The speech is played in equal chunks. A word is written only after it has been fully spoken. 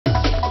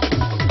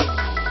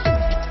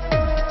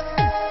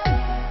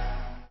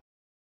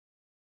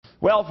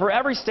Well, for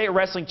every state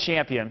wrestling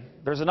champion,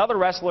 there's another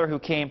wrestler who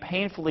came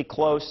painfully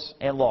close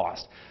and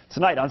lost.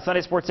 Tonight on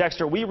Sunday Sports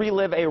Extra, we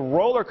relive a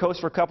roller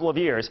coaster couple of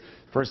years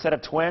for a set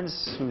of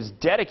twins who's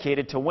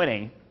dedicated to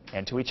winning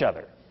and to each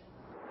other.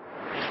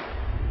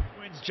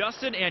 Twins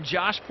Justin and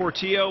Josh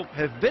Portillo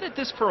have been at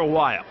this for a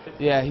while.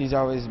 Yeah, he's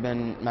always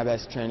been my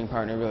best training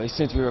partner, really,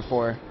 since we were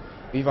 4.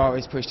 We've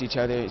always pushed each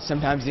other.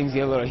 Sometimes things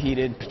get a little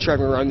heated.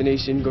 Traveling around the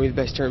nation, going to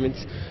the best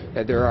tournaments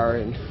that there are,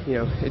 and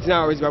it's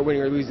not always about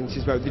winning or losing, it's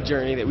just about the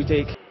journey that we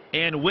take.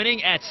 And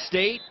winning at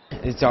state?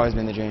 It's always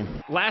been the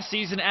dream. Last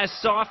season as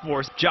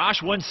sophomores,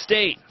 Josh won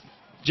state.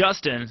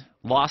 Justin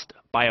lost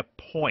by a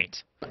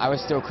point. I was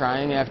still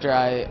crying after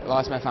I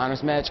lost my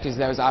finals match because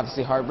that was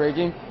obviously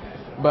heartbreaking,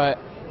 but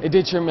it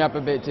did cheer me up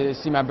a bit to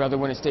see my brother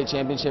win a state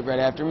championship right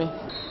after me.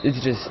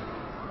 It's just,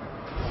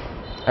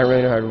 I don't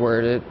really know how to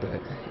word it, but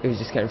it was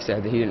just kind of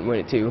sad that he didn't win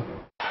it too.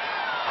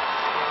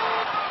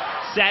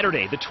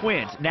 Saturday, the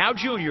twins, now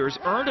juniors,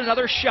 earned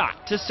another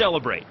shot to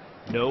celebrate.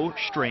 No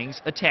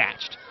strings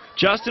attached.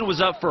 Justin was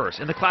up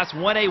first in the Class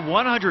 1A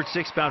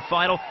 106-pound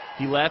final.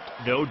 He left,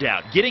 no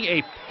doubt, getting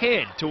a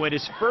pin to win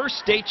his first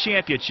state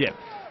championship.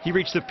 He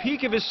reached the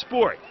peak of his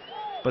sport,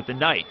 but the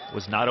night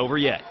was not over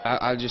yet.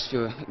 I'll just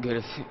feel good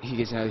if he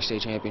gets another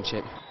state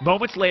championship.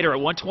 Moments later at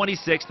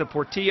 126, the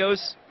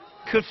Portillos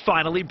could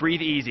finally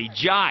breathe easy.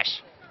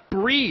 Josh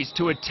breezed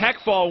to a tech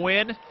fall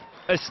win,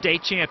 a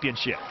state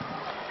championship.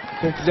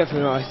 It's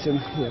definitely awesome.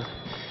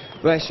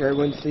 Last year I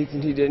won states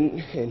and he didn't,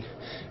 and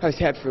I was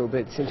happy for a little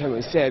bit. At the same time I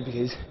was sad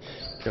because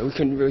we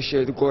couldn't really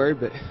share the glory,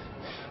 but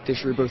this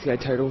year we both got a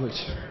title, which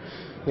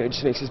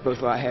just makes us both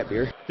a lot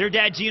happier. Their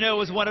dad Gino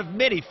was one of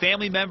many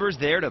family members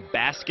there to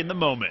bask in the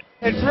moment.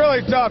 It's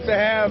really tough to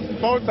have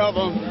both of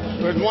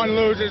them with one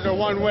loses or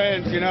one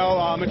wins.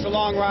 It's a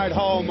long ride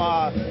home,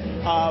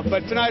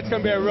 but tonight's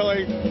going to be a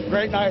really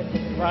great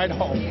ride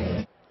home.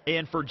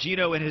 And for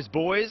Gino and his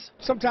boys?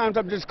 Sometimes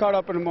I'm just caught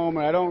up in the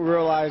moment. I don't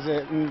realize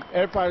it, and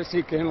it'll probably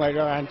seep in later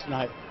on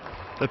tonight.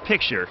 The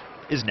picture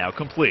is now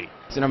complete.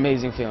 It's an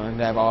amazing feeling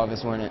to have all of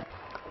us win it.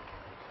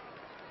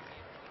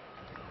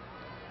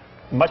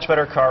 Much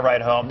better car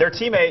ride home. Their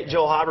teammate,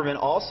 Joel Haberman,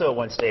 also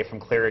won state from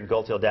Clear and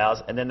Goldfield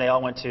Dalles, and then they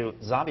all went to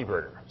Zombie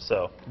Burger.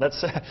 So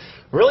that's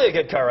really a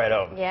good car ride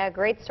home. Yeah,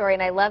 great story.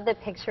 And I love the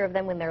picture of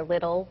them when they're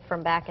little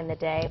from back in the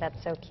day.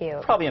 That's so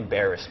cute. Probably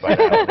embarrassed by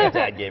that. My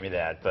dad gave me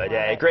that. But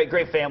yeah,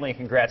 great family, and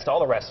congrats to all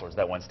the wrestlers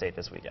that won state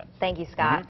this weekend. Thank you, Scott.